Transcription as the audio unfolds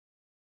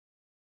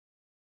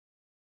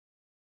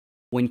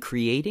When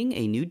creating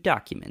a new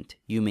document,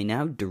 you may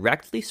now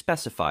directly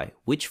specify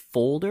which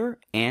folder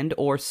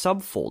and/or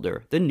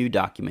subfolder the new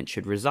document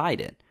should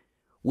reside in,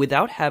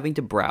 without having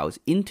to browse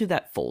into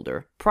that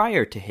folder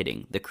prior to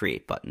hitting the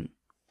Create button.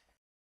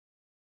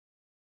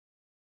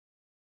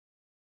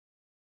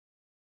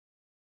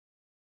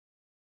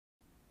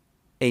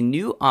 A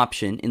new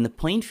option in the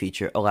plane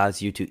feature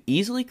allows you to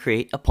easily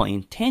create a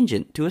plane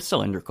tangent to a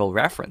cylindrical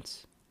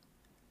reference.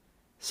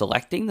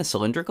 Selecting the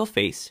cylindrical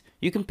face,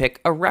 you can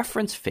pick a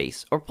reference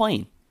face or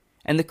plane,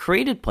 and the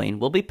created plane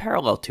will be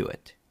parallel to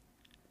it.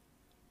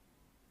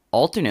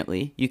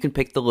 Alternately, you can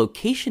pick the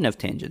location of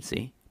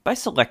tangency by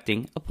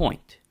selecting a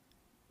point.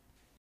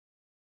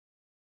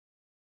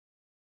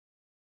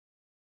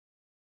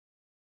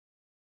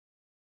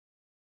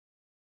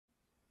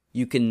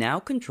 You can now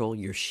control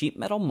your sheet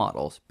metal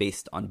models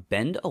based on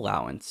bend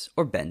allowance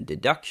or bend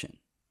deduction.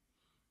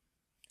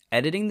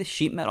 Editing the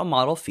sheet metal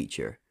model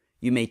feature,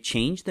 you may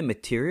change the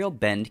material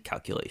bend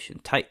calculation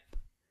type.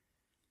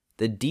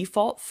 The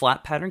default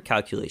flat pattern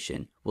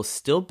calculation will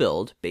still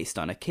build based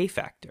on a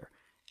K-factor.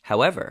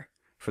 However,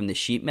 from the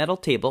sheet metal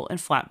table and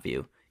flat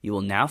view, you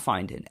will now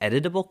find an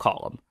editable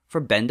column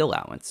for bend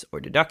allowance or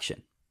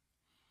deduction.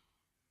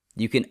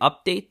 You can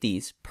update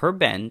these per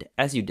bend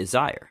as you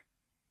desire.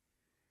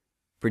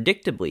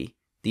 Predictably,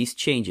 these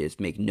changes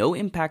make no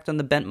impact on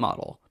the bent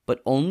model,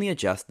 but only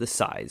adjust the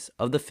size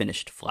of the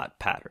finished flat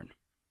pattern.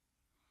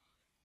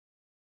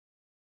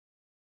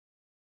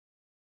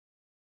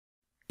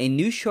 A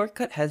new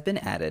shortcut has been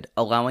added,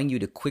 allowing you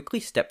to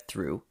quickly step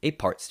through a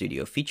Part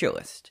Studio feature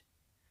list.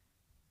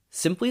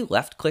 Simply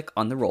left-click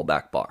on the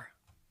rollback bar.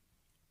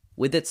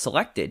 With it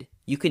selected,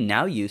 you can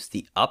now use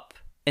the up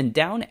and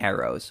down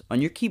arrows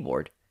on your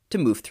keyboard to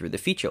move through the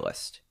feature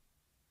list.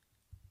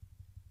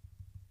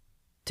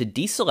 To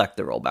deselect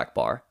the rollback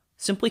bar,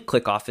 simply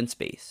click off in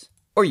space,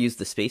 or use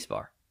the space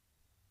bar.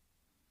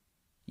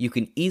 You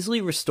can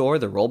easily restore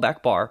the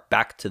rollback bar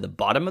back to the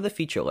bottom of the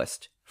feature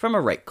list from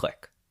a right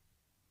click.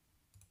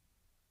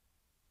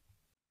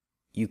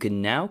 You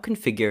can now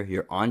configure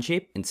your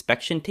Onshape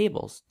inspection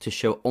tables to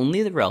show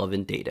only the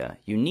relevant data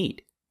you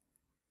need.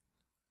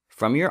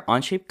 From your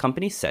Onshape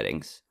company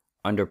settings,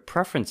 under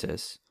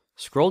Preferences,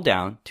 scroll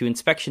down to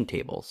Inspection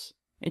Tables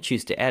and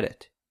choose to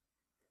edit.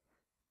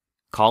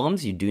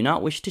 Columns you do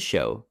not wish to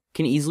show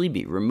can easily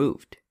be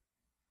removed.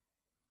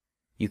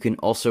 You can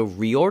also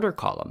reorder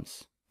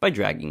columns by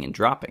dragging and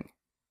dropping.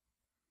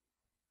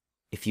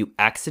 If you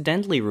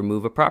accidentally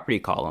remove a property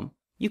column,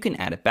 you can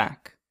add it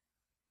back.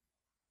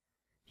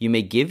 You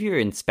may give your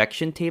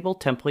inspection table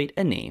template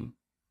a name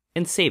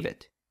and save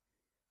it.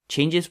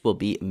 Changes will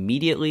be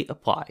immediately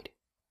applied.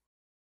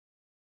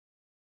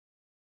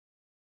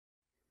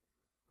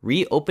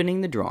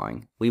 Reopening the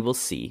drawing, we will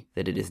see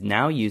that it is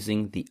now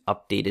using the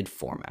updated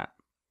format.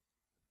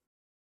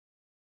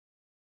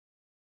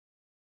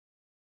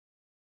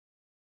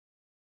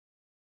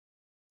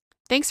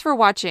 Thanks for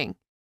watching.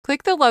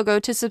 Click the logo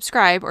to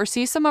subscribe or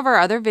see some of our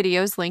other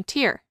videos linked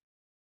here.